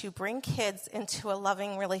designed to bring kids into a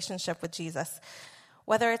loving relationship with Jesus.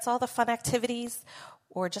 Whether it's all the fun activities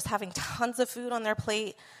or just having tons of food on their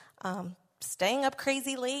plate, staying up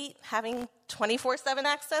crazy late, having 24/7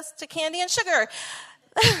 access to candy and sugar.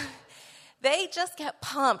 They just get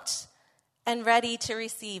pumped and ready to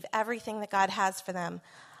receive everything that God has for them.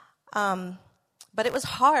 But it was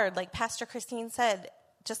hard, like Pastor Christine said.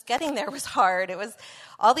 Just getting there was hard. It was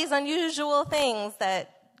all these unusual things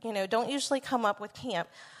that, don't usually come up with camp.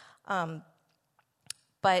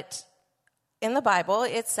 But in the Bible,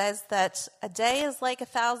 it says that a day is like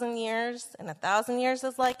 1,000 years, and 1,000 years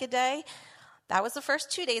is like a day. That was the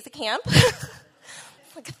first 2 days of camp.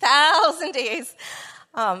 Like 1,000 days.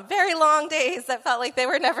 Very long days that felt like they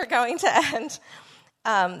were never going to end.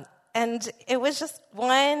 And it was just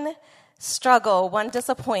one struggle, one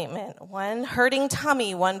disappointment, one hurting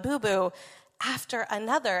tummy, one boo-boo after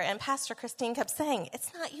another. And Pastor Christine kept saying,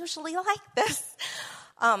 it's not usually like this.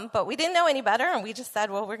 But we didn't know any better, and we just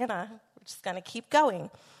said, well, we're just going to keep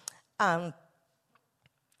going.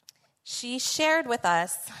 She shared with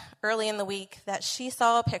us early in the week that she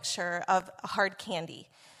saw a picture of a hard candy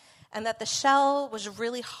and that the shell was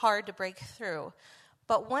really hard to break through.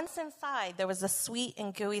 But once inside, there was a sweet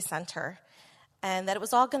and gooey center, and that it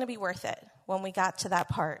was all going to be worth it when we got to that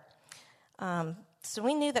part. So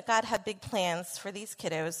we knew that God had big plans for these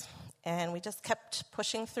kiddos, and we just kept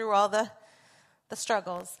pushing through all the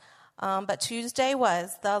struggles. But Tuesday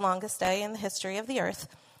was the longest day in the history of the earth.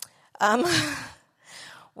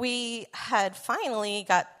 We had finally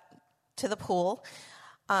got to the pool,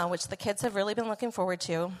 which the kids have really been looking forward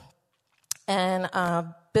to. And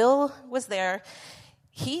Bill was there.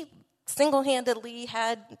 He single-handedly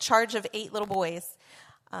had charge of 8 little boys.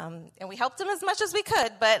 And we helped him as much as we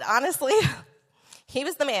could, but honestly, he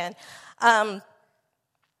was the man.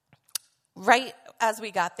 Right as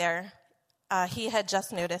we got there, he had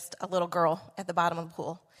just noticed a little girl at the bottom of the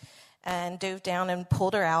pool and dove down and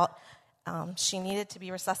pulled her out. She needed to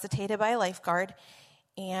be resuscitated by a lifeguard,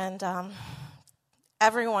 and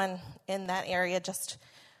everyone in that area just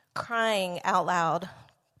crying out loud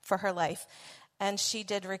for her life. And she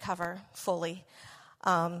did recover fully.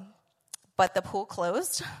 But the pool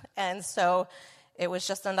closed, and so it was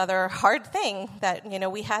just another hard thing that,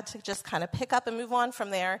 we had to just kind of pick up and move on from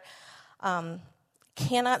there.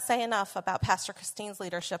 Cannot say enough about Pastor Christine's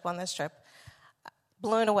leadership on this trip.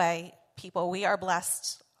 Blown away, people. We are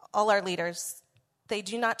blessed. All our leaders, they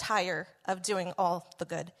do not tire of doing all the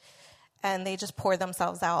good, and they just pour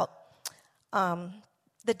themselves out.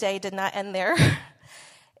 The day did not end there.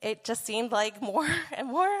 It just seemed like more and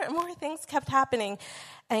more and more things kept happening,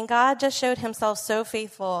 and God just showed himself so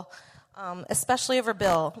faithful, especially over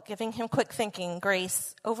Bill, giving him quick thinking,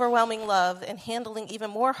 grace, overwhelming love, and handling even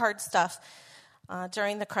more hard stuff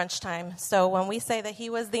during the crunch time. So when we say that he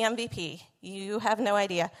was the MVP, you have no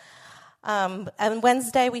idea. And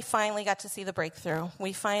Wednesday, we finally got to see the breakthrough.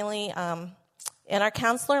 We finally, in our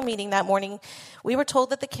counselor meeting that morning, we were told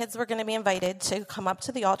that the kids were going to be invited to come up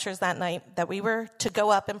to the altars that night, that we were to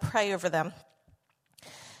go up and pray over them.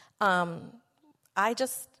 I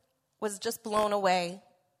was just blown away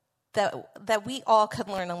that we all could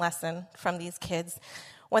learn a lesson from these kids.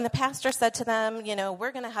 When the pastor said to them,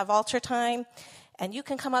 we're going to have altar time, and you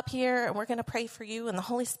can come up here, and we're going to pray for you, and the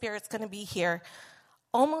Holy Spirit's going to be here.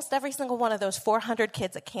 Almost every single one of those 400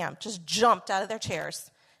 kids at camp just jumped out of their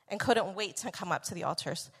chairs and couldn't wait to come up to the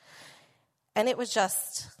altars. And it was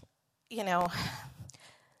just,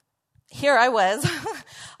 here I was.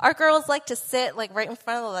 Our girls like to sit right in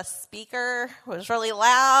front of the speaker. It was really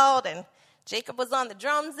loud, and Jacob was on the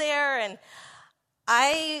drums there, and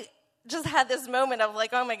I just had this moment of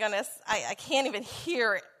oh my goodness, I can't even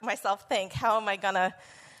hear myself think, how am I going to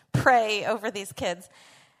pray over these kids?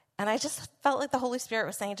 And I just felt like the Holy Spirit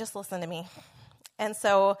was saying, just listen to me. And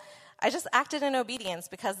so I just acted in obedience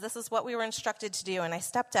because this is what we were instructed to do. And I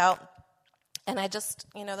stepped out, and I just,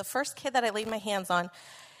 the first kid that I laid my hands on,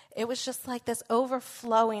 it was just like this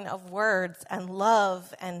overflowing of words and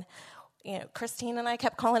love. And, Christine and I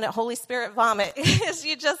kept calling it Holy Spirit vomit.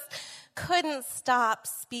 You just couldn't stop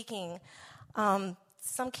speaking.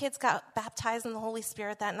 Some kids got baptized in the Holy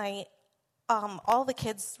Spirit that night. All the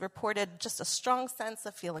kids reported just a strong sense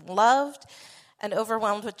of feeling loved and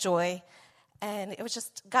overwhelmed with joy. And it was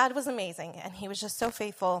just, God was amazing, and he was just so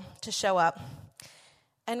faithful to show up.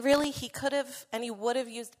 And really, he could have, and he would have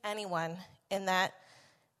used anyone in that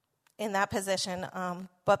position.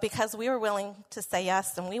 But because we were willing to say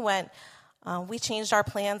yes, and we went, we changed our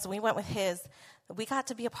plans, and we went with his, we got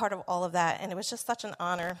to be a part of all of that. And it was just such an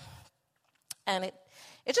honor. And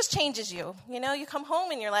it just changes you. You come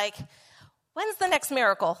home, and you're like, when's the next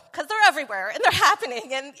miracle? Because they're everywhere, and they're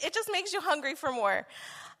happening, and it just makes you hungry for more.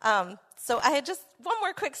 So I had just one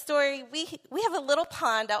more quick story. We have a little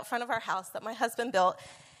pond out front of our house that my husband built,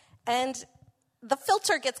 and the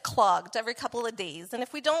filter gets clogged every couple of days. And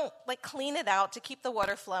if we don't clean it out to keep the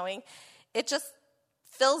water flowing, it just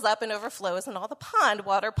fills up and overflows, and all the pond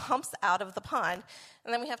water pumps out of the pond,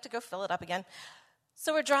 and then we have to go fill it up again.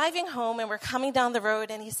 So we're driving home, and we're coming down the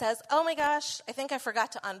road, and he says, oh my gosh, I think I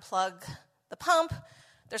forgot to unplug the pump.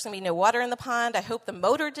 There's going to be no water in the pond. I hope the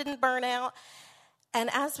motor didn't burn out. And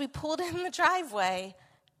as we pulled in the driveway,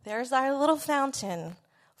 there's our little fountain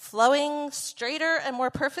flowing straighter and more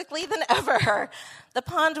perfectly than ever. The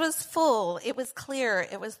pond was full. It was clear.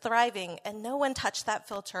 It was thriving. And no one touched that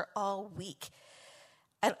filter all week.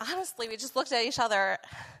 And honestly, we just looked at each other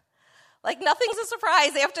like nothing's a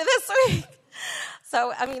surprise after this week.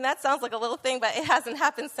 So, that sounds like a little thing, but it hasn't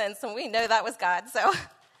happened since, and we know that was God. So,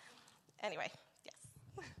 anyway,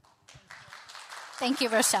 yes. Thank you,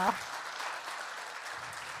 Rochelle.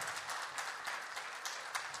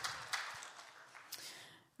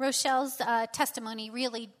 Rochelle's testimony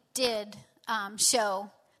really did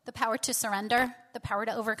show the power to surrender, the power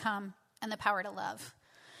to overcome, and the power to love.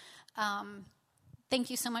 Thank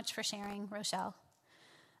you so much for sharing, Rochelle.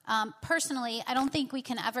 Personally, I don't think we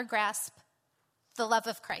can ever grasp the love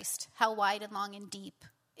of Christ, how wide and long and deep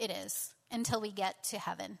it is until we get to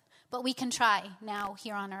heaven. But we can try now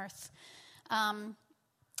here on earth.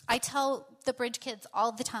 I tell the Bridge kids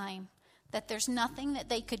all the time that there's nothing that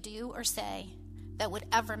they could do or say that would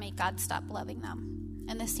ever make God stop loving them.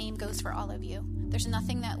 And the same goes for all of you. There's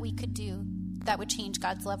nothing that we could do that would change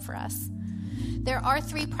God's love for us. There are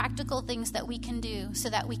 3 practical things that we can do so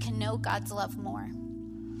that we can know God's love more.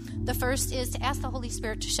 The first is to ask the Holy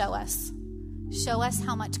Spirit to show us. Show us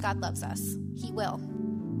how much God loves us. He will.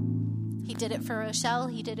 He did it for Rochelle.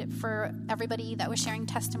 He did it for everybody that was sharing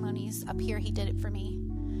testimonies up here. He did it for me.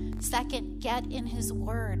 Second, get in his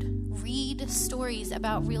word. Read stories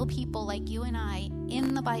about real people like you and I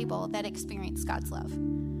in the Bible that experience God's love.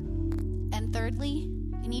 And thirdly,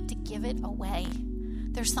 you need to give it away.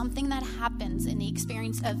 There's something that happens in the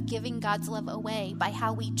experience of giving God's love away by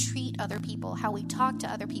how we treat other people, how we talk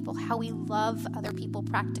to other people, how we love other people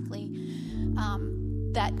practically,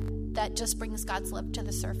 that just brings God's love to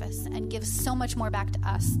the surface and gives so much more back to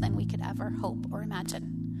us than we could ever hope or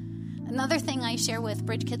imagine. Another thing I share with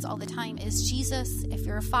Bridge kids all the time is Jesus, if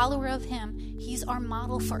you're a follower of him, he's our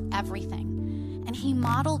model for everything. And he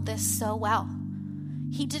modeled this so well.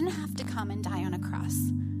 He didn't have to come and die on a cross.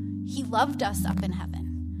 He loved us up in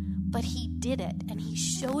heaven, but he did it, and he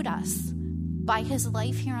showed us by his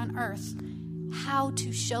life here on earth how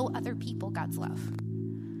to show other people God's love.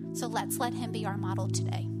 So let's let him be our model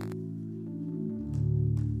today.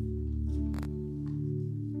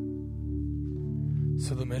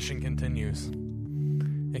 So the mission continues.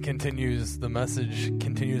 It continues, the message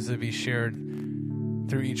continues to be shared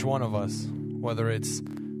through each one of us, whether it's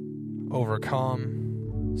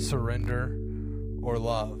overcome, surrender, or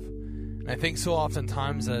love. And I think so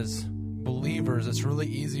oftentimes as believers, it's really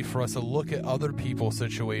easy for us to look at other people's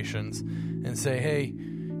situations and say, hey,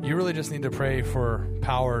 you really just need to pray for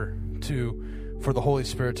power for the Holy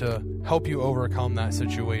Spirit to help you overcome that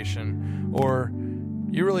situation. Or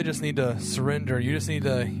you really just need to surrender. You just need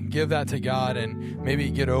to give that to God and maybe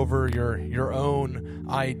get over your own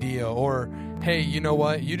idea. Or, hey, you know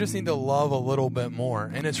what? You just need to love a little bit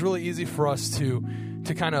more. And it's really easy for us to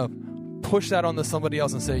kind of push that onto somebody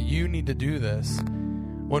else and say, you need to do this.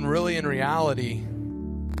 When really in reality,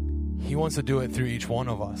 he wants to do it through each one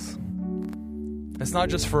of us. It's not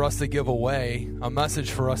just for us to give away, a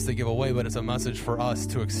message for us to give away, but it's a message for us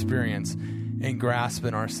to experience and grasp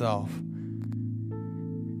in ourselves.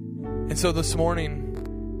 And so this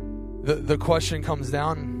morning, the question comes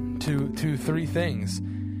down to 3 things.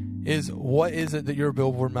 Is what is it that your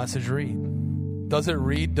billboard message read? Does it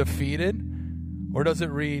read defeated, or does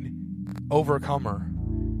it read overcomer?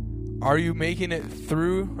 Are you making it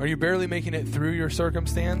through? Are you barely making it through your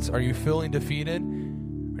circumstance? Are you feeling defeated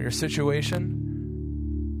or your situation?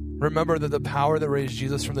 Remember that the power that raised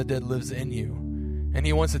Jesus from the dead lives in you, and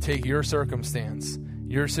he wants to take your circumstance,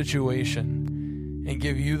 your situation, and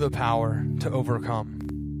give you the power to overcome.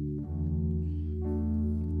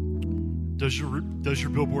 Does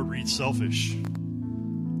your billboard read selfish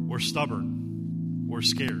or stubborn or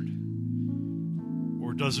scared?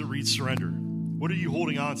 Or does it read surrender? What are you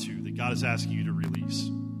holding on to that God is asking you to release?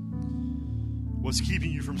 What's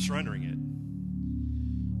keeping you from surrendering it?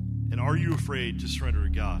 And are you afraid to surrender to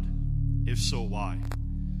God? If so, why?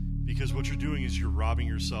 Because what you're doing is you're robbing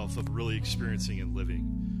yourself of really experiencing and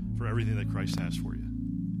living for everything that Christ has for you.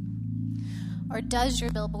 Or does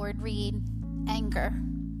your billboard read anger,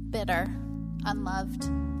 bitter, unloved,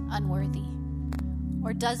 unworthy?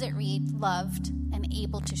 Or does it read loved and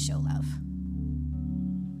able to show love?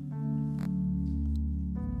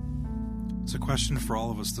 It's a question for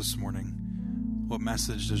all of us this morning. What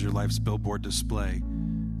message does your life's billboard display?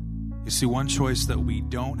 You see, one choice that we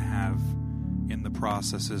don't have in the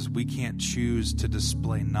process is we can't choose to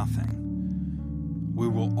display nothing. We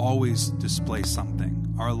will always display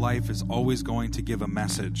something. Our life is always going to give a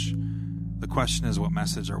message. The question is, what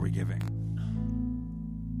message are we giving?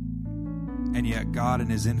 And yet God, in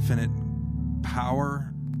his infinite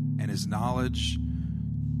power and his knowledge,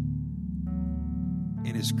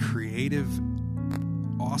 in his creative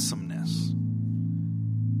awesomeness,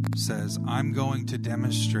 says, I'm going to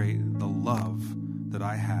demonstrate the love that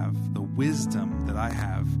I have, the wisdom that I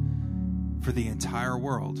have for the entire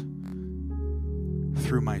world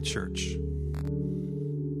through my church.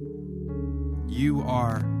 You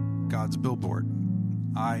are God's billboard.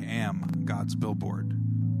 I am God's billboard.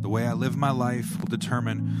 The way I live my life will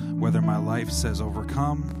determine whether my life says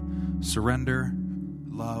overcome, surrender,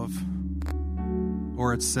 love,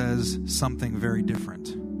 or it says something very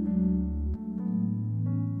different.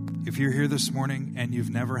 If you're here this morning and you've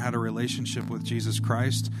never had a relationship with Jesus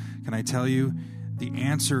Christ, can I tell you, the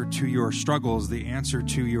answer to your struggles, the answer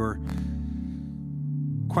to your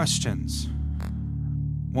questions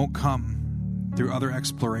won't come through other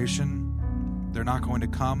exploration. They're not going to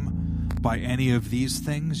come by any of these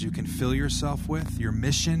things you can fill yourself with. Your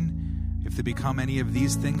mission, if they become any of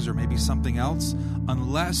these things or maybe something else,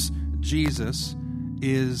 unless Jesus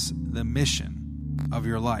is the mission of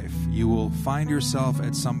your life, you will find yourself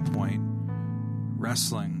at some point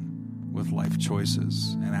wrestling with life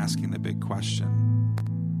choices and asking the big question.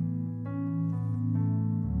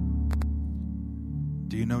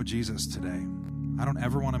 Do you know Jesus today? I don't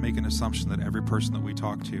ever want to make an assumption that every person that we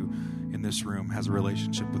talk to in this room has a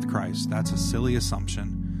relationship with Christ. That's a silly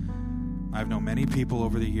assumption. I've known many people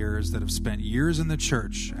over the years that have spent years in the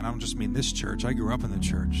church, and I don't just mean this church, I grew up in the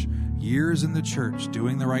church, years in the church,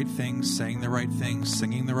 doing the right things, saying the right things,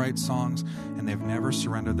 singing the right songs, and they've never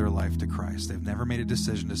surrendered their life to Christ. They've never made a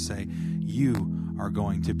decision to say, you are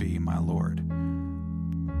going to be my Lord.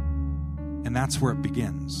 And that's where it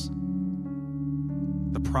begins.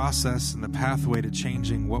 The process and the pathway to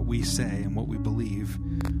changing what we say and what we believe,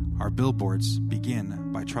 our billboards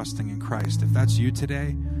begin by trusting in Christ. If that's you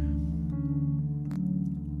today,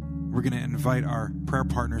 we're going to invite our prayer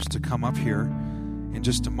partners to come up here in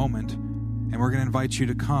just a moment, and we're going to invite you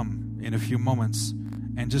to come in a few moments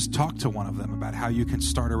and just talk to one of them about how you can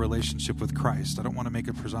start a relationship with Christ. I don't want to make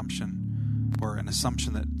a presumption or an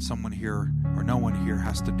assumption that someone here or no one here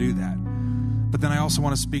has to do that. But then I also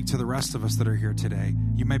want to speak to the rest of us that are here today.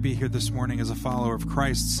 You might be here this morning as a follower of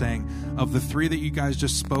Christ saying, of the three that you guys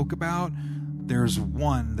just spoke about, there's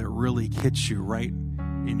one that really hits you right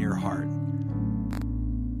in your heart.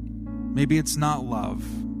 Maybe it's not love.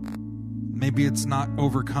 Maybe it's not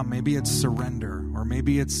overcome. Maybe it's surrender. Or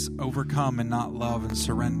maybe it's overcome and not love and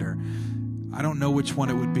surrender. I don't know which one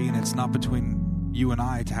it would be, and it's not between you and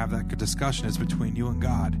I to have that discussion. It's between you and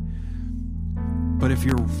God. But if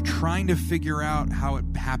you're trying to figure out how it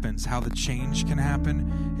happens, how the change can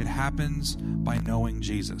happen, it happens by knowing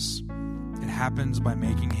Jesus. It happens by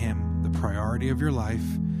making him the priority of your life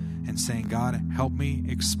and saying, God, help me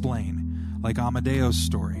explain. Like Amadeo's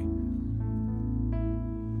story.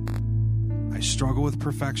 I struggle with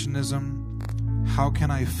perfectionism. How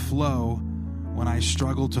can I flow when I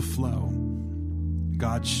struggle to flow?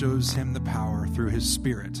 God shows him the power through his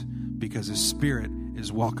Spirit, because his Spirit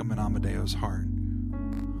is welcome in Amadeo's heart.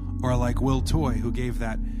 Or like Will Toy, who gave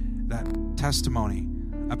that testimony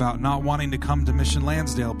about not wanting to come to Mission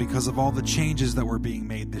Lansdale because of all the changes that were being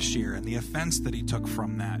made this year and the offense that he took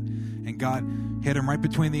from that. And God hit him right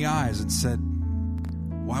between the eyes and said,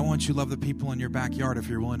 why won't you love the people in your backyard if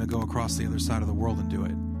you're willing to go across the other side of the world and do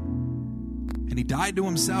it? And he died to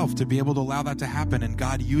himself to be able to allow that to happen, and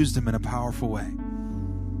God used him in a powerful way.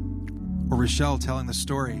 Or Rochelle telling the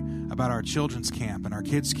story about our children's camp and our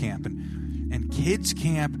kids' camp. And kids'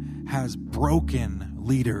 camp has broken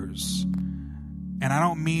leaders. And I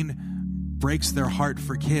don't mean breaks their heart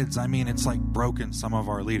for kids. I mean, it's like broken some of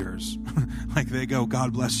our leaders. Like they go,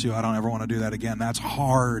 God bless you, I don't ever want to do that again. That's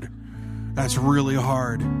hard. That's really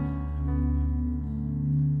hard.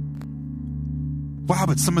 Wow,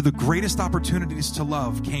 but some of the greatest opportunities to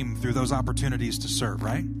love came through those opportunities to serve,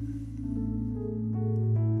 right?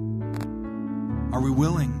 Are we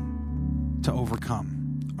willing to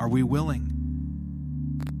overcome? Are we willing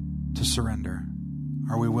to surrender?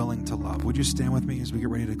 Are we willing to love? Would you stand with me as we get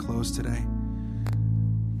ready to close today?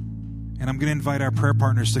 And I'm going to invite our prayer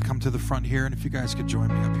partners to come to the front here. And if you guys could join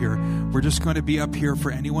me up here. We're just going to be up here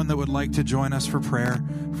for anyone that would like to join us for prayer,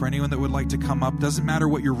 for anyone that would like to come up. Doesn't matter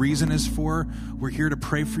what your reason is for. We're here to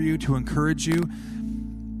pray for you, to encourage you.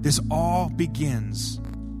 This all begins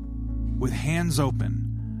with hands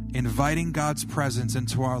open, inviting God's presence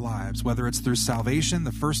into our lives, whether it's through salvation,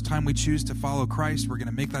 the first time we choose to follow Christ, we're going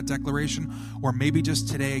to make that declaration, or maybe just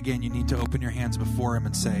today again, you need to open your hands before him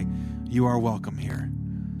and say, you are welcome here.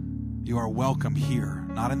 You are welcome here,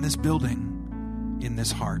 not in this building, in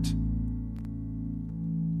this heart.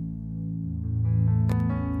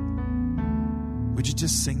 Would you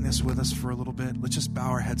just sing this with us for a little bit? Let's just bow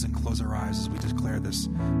our heads and close our eyes as we declare this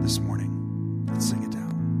morning.